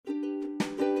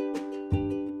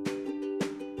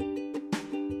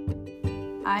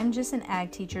I'm just an ag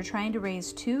teacher trying to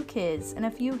raise 2 kids and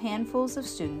a few handfuls of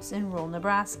students in rural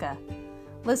Nebraska.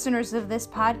 Listeners of this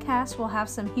podcast will have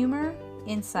some humor,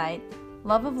 insight,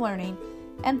 love of learning,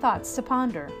 and thoughts to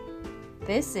ponder.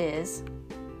 This is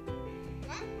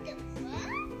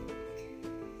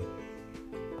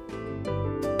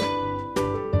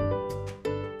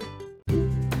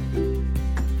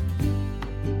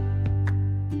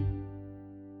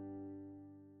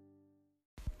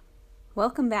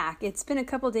Welcome back. It's been a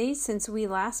couple days since we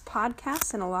last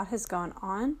podcast and a lot has gone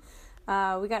on.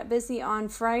 We got busy on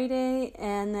Friday,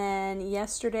 and then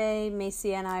yesterday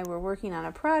Macy and I were working on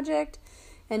a project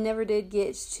and never did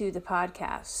get to the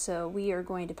podcast. So we are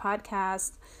going to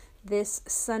podcast this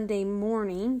Sunday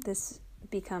morning. This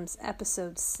becomes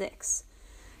episode 6.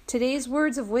 Today's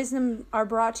words of wisdom are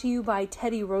brought to you by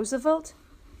Teddy Roosevelt.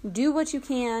 Do what you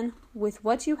can with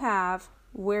what you have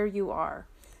where you are.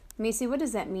 Macy, what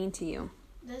does that mean to you?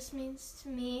 This means to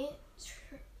me,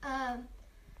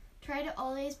 try to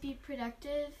always be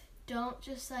productive. Don't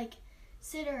just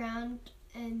sit around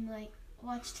and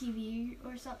watch TV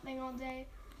or something all day.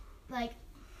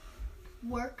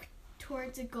 Work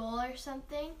towards a goal or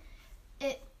something.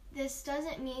 This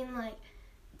doesn't mean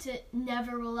to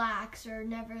never relax or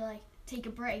never take a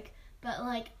break, but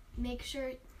make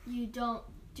sure you don't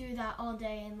do that all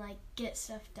day and get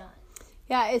stuff done.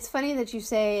 Yeah, it's funny that you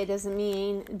say it doesn't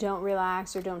mean don't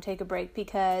relax or don't take a break,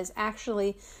 because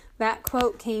actually that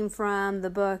quote came from the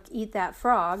book Eat That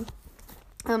Frog,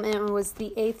 and it was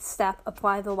the 8th step,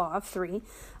 apply the law of 3,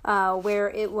 where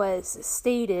it was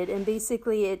stated, and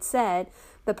basically it said,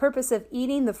 the purpose of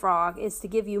eating the frog is to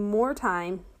give you more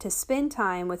time to spend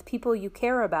time with people you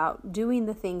care about doing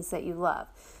the things that you love.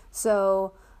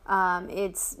 So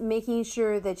it's making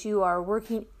sure that you are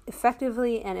working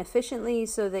effectively and efficiently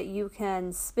so that you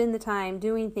can spend the time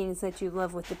doing things that you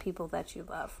love with the people that you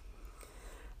love.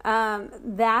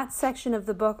 That section of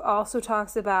the book also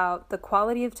talks about the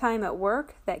quality of time at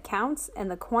work that counts, and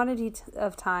the quantity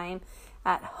of time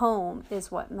at home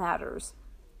is what matters.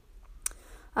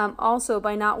 Also,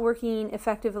 by not working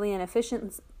effectively and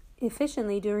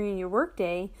efficiently during your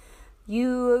workday,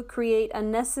 you create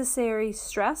unnecessary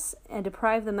stress and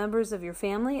deprive the members of your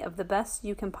family of the best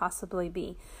you can possibly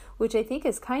be, which I think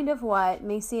is kind of what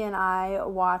Macy and I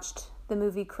watched the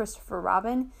movie Christopher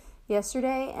Robin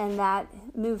yesterday, and that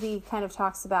movie kind of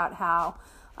talks about how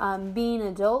being an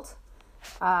adult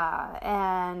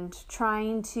and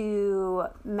trying to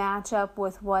match up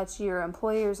with what your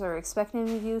employers are expecting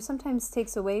of you sometimes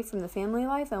takes away from the family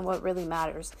life and what really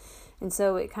matters. And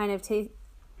so it kind of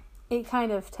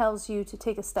tells you to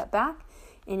take a step back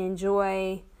and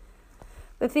enjoy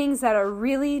the things that are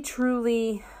really,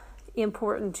 truly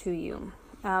important to you.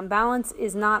 Balance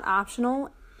is not optional.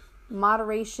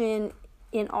 Moderation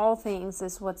in all things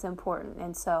is what's important.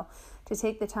 And so to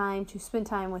take the time to spend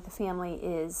time with the family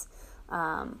is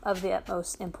of the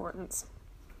utmost importance.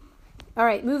 All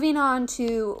right, moving on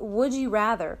to Would You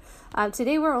Rather.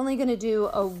 Today we're only going to do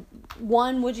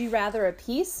one Would You Rather a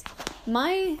piece.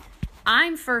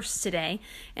 I'm first today,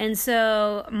 and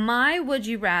so my would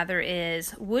you rather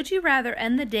is, would you rather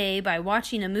end the day by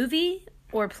watching a movie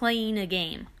or playing a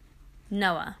game?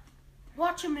 Noah.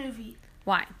 Watch a movie.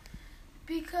 Why?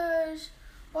 Because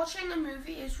watching a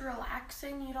movie is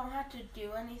relaxing. You don't have to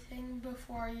do anything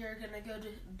before you're going to go to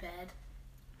bed.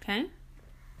 Okay.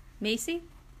 Macy?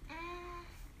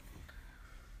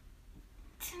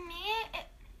 To me,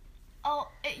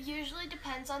 it usually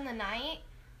depends on the night.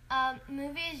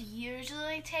 Movies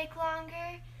usually take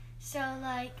longer, so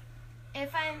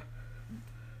if I'm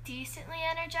decently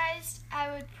energized,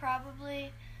 I would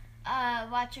probably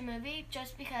watch a movie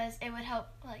just because it would help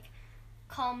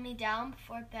calm me down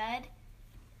before bed.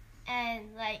 And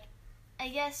I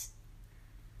guess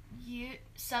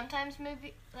sometimes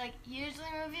usually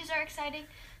movies are exciting,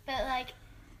 but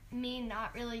me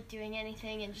not really doing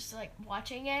anything and just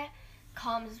watching it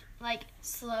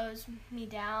slows me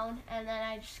down, and then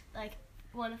I just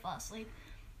want to fall asleep.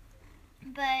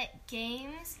 But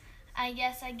games, I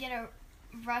guess I get a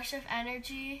rush of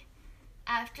energy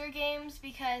after games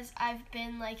because I've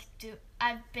been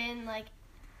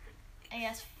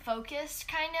focused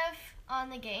kind of on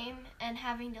the game and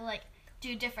having to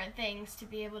do different things to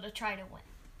be able to try to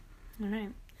win. All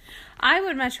right. I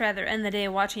would much rather end the day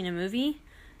watching a movie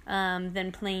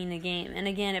than playing a game. And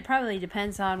again, it probably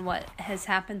depends on what has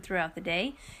happened throughout the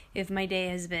day. If my day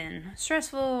has been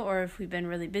stressful, or if we've been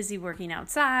really busy working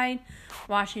outside,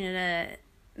 watching a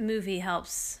movie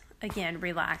helps, again,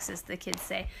 relax, as the kids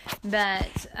say.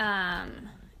 But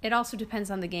it also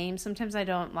depends on the game. Sometimes I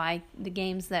don't like the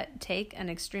games that take an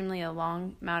extremely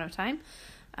long amount of time.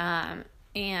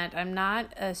 And I'm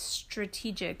not a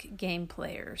strategic game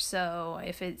player, so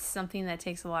if it's something that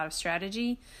takes a lot of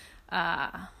strategy,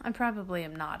 I probably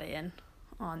am not in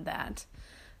on that,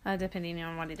 depending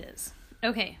on what it is.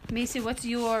 Okay, Macy, what's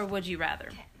your would you rather?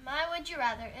 Okay, my would you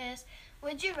rather is,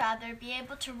 would you rather be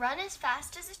able to run as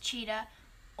fast as a cheetah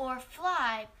or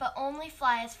fly, but only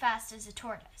fly as fast as a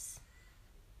tortoise?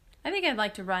 I think I'd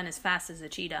like to run as fast as a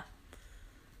cheetah.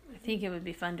 I think it would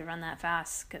be fun to run that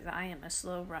fast because I am a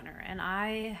slow runner. And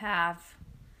I have,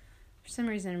 for some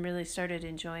reason, really started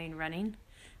enjoying running.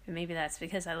 And maybe that's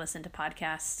because I listen to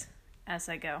podcasts as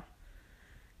I go.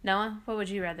 Noah, what would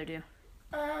you rather do?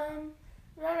 Run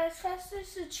as fast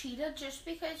as a cheetah just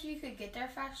because you could get there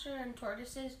faster and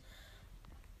tortoises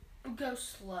go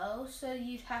slow. So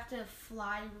you'd have to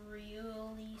fly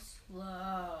really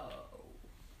slow.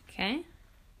 Okay.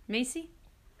 Macy?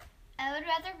 I would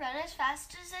rather run as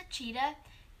fast as a cheetah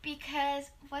because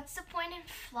what's the point in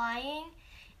flying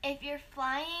if you're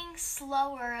flying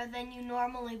slower than you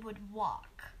normally would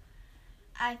walk?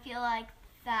 I feel like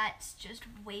that's just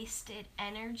wasted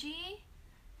energy,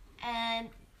 and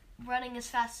running as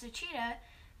fast as a cheetah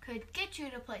could get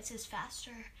you to places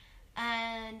faster.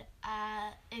 And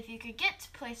if you could get to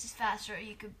places faster,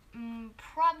 you could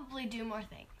probably do more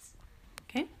things.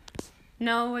 Okay.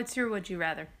 No, what's your would you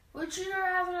rather? Would you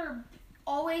rather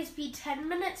always be 10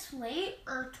 minutes late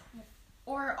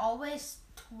or always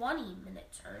 20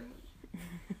 minutes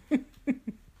early?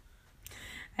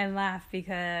 I laugh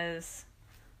because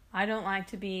I don't like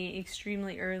to be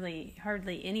extremely early,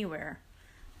 hardly anywhere.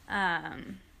 I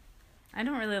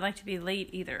don't really like to be late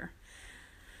either.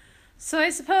 So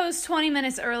I suppose 20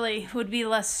 minutes early would be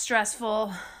less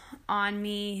stressful on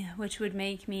me, which would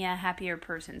make me a happier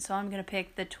person. So I'm going to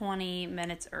pick the 20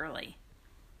 minutes early.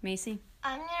 Macy?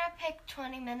 I'm going to pick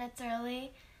 20 minutes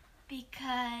early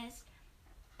because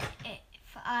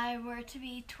if I were to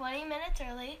be 20 minutes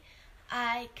early,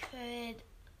 I could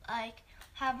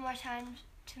have more time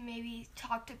to maybe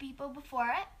talk to people before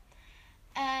it.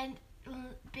 And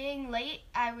being late,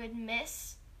 I would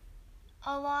miss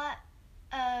a lot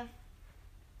of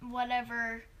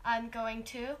whatever I'm going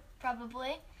to,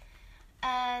 probably.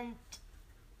 And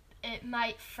it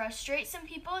might frustrate some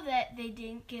people that they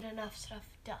didn't get enough stuff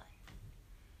done.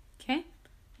 Okay.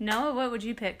 Noah, what would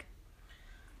you pick?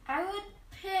 I would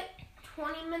pick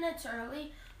 20 minutes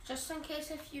early just in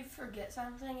case if you forget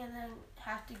something and then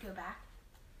have to go back.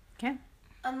 Okay.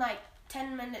 Unlike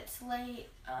 10 minutes late,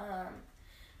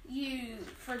 you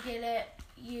forget it,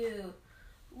 you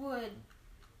would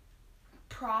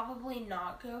probably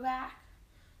not go back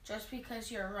just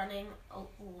because you're running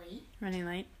late. Running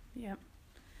late, yep.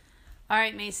 All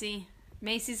right, Macy.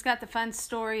 Macy's got the fun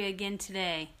story again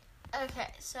today.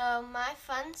 Okay, so my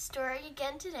fun story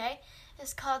again today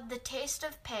is called The Taste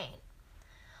of Pain.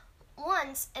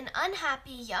 Once, an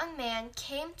unhappy young man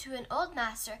came to an old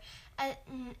master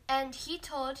and he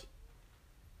told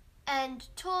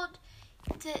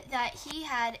that he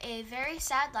had a very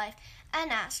sad life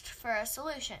and asked for a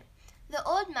solution. The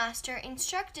old master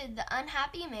instructed the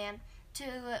unhappy man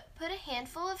to put a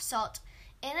handful of salt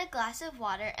in a glass of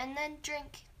water and then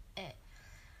drink it.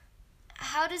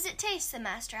 "How does it taste?" the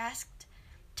master asked.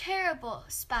 "Terrible,"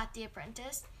 spat the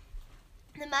apprentice.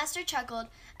 The master chuckled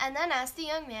and then asked the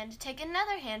young man to take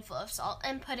another handful of salt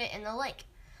and put it in the lake.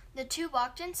 The two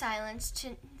walked in silence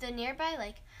to the nearby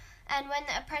lake, and when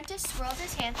the apprentice swirled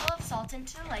his handful of salt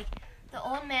into the lake, the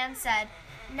old man said,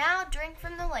 "Now drink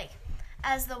from the lake."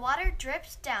 As the water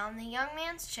dripped down the young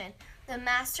man's chin, the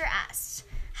master asked,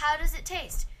 "How does it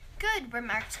taste?" "Good,"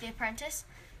 remarked the apprentice.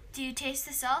 "Do you taste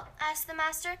the salt?" asked the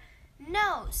master.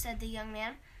 "No," said the young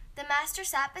man. The master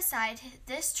sat beside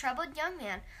this troubled young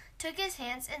man, took his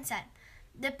hands, and said,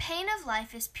 "The pain of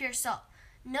life is pure salt,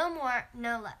 no more,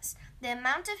 no less. The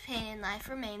amount of pain in life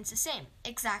remains the same,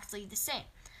 exactly the same.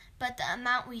 But the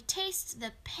amount we taste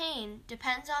the pain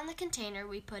depends on the container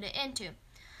we put it into.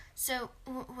 So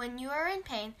when you are in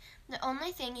pain, the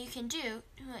only thing you can do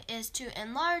is to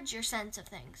enlarge your sense of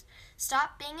things.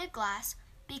 Stop being a glass,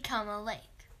 become a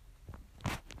lake."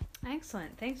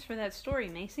 Excellent. Thanks for that story,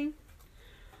 Macy.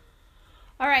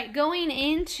 All right, going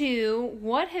into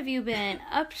what have you been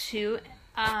up to?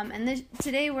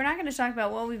 Today we're not going to talk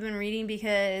about what we've been reading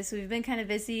because we've been kind of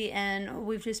busy and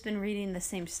we've just been reading the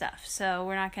same stuff. So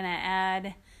we're not going to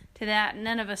add to that.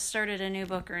 None of us started a new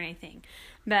book or anything.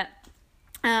 But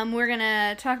we're going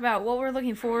to talk about what we're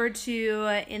looking forward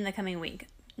to in the coming week.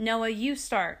 Noah, you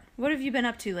start. What have you been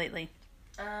up to lately?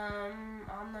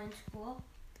 Online school.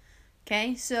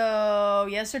 Okay, so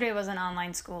yesterday was an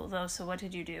online school though, so what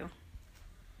did you do?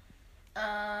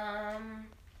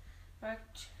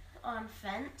 Worked on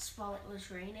fence while it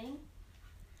was raining.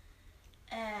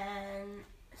 and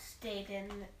stayed in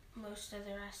most of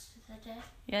the rest of the day.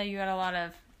 Yeah, you got a lot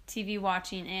of TV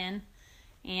watching in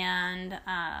and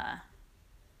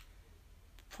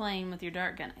playing with your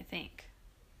dart gun, I think.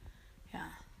 Yeah.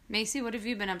 Macy, what have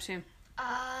you been up to?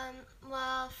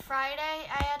 Well, Friday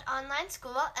I had online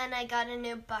school and I got a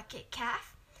new bucket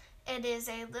calf. It is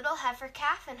a little heifer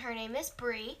calf and her name is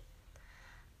Bree.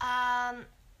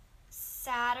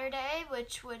 Saturday,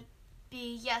 which would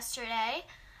be yesterday,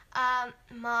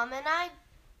 Mom and I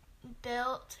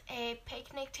built a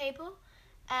picnic table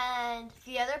and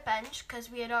the other bench, because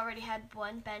we had already had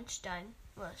one bench done.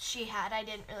 Well, she had. I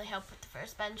didn't really help with the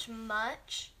first bench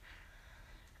much.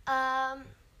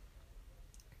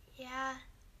 Yeah,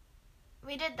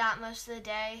 we did that most of the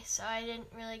day, so I didn't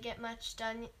really get much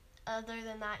done other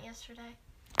than that yesterday.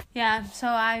 Yeah, so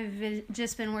I've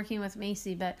just been working with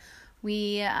Macy, but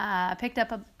we picked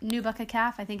up a new bucket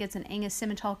calf. I think it's an Angus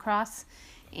Simmental cross,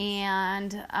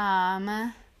 and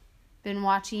been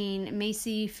watching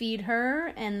Macy feed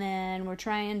her, and then we're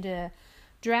trying to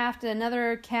draft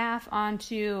another calf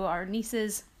onto our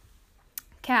niece's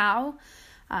cow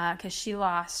because she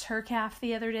lost her calf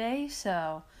the other day.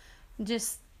 So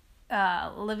just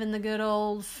living the good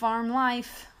old farm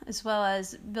life as well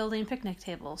as building picnic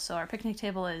tables. So our picnic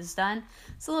table is done.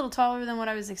 It's a little taller than what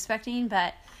I was expecting,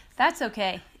 but that's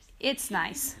okay. It's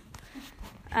nice.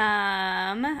 All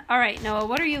right, Noah,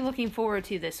 what are you looking forward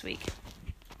to this week?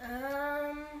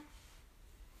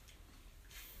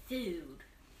 Food.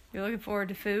 You're looking forward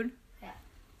to food? Yeah.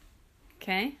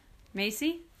 Okay.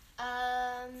 Macy?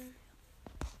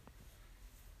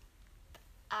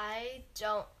 I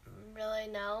don't really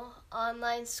know.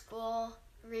 Online school,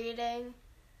 reading,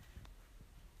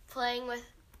 playing with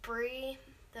Bree,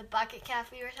 the bucket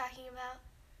calf we were talking about.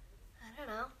 I don't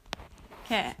know.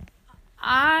 Okay.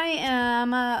 I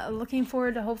am looking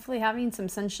forward to hopefully having some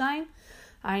sunshine.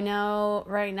 I know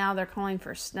right now they're calling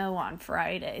for snow on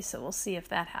Friday, so we'll see if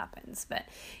that happens. But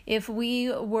if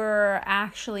we were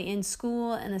actually in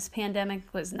school and this pandemic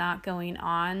was not going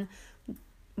on,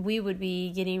 we would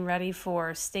be getting ready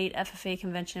for state FFA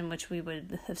convention, which we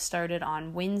would have started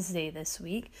on Wednesday this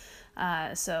week.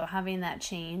 So having that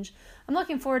change. I'm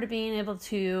looking forward to being able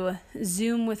to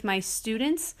Zoom with my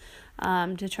students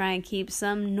to try and keep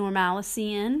some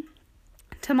normalcy in.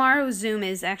 Tomorrow's Zoom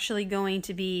is actually going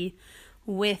to be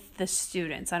with the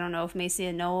students. I don't know if Macy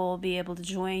and Noel will be able to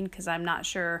join because I'm not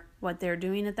sure what they're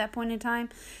doing at that point in time.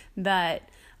 But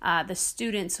the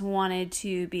students wanted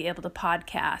to be able to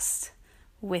podcast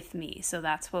with me. So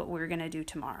that's what we're going to do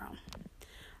tomorrow.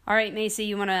 All right, Macy,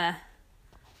 you want to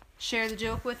share the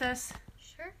joke with us?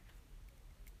 Sure.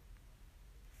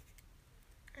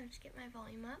 I'll just get my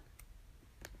volume up.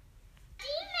 Do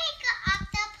you make an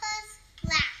octopus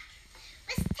laugh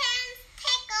with 10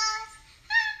 pickles?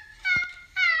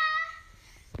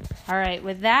 All right,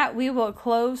 with that, we will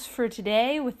close for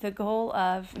today with the goal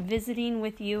of visiting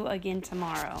with you again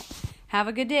tomorrow. Have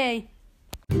a good day.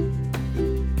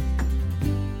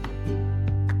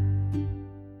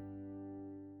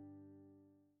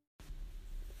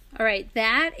 All right,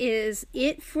 that is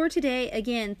it for today.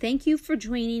 Again, thank you for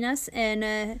joining us.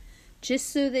 And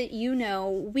just so that you know,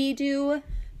 we do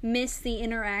miss the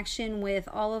interaction with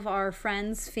all of our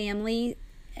friends, family,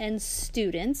 and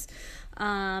students.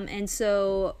 And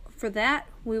so for that,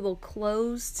 we will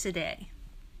close today.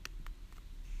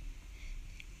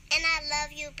 And I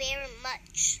love you very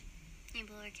much. Hey,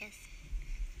 blow a kiss.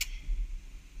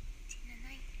 Night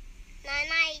night. Night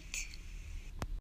night.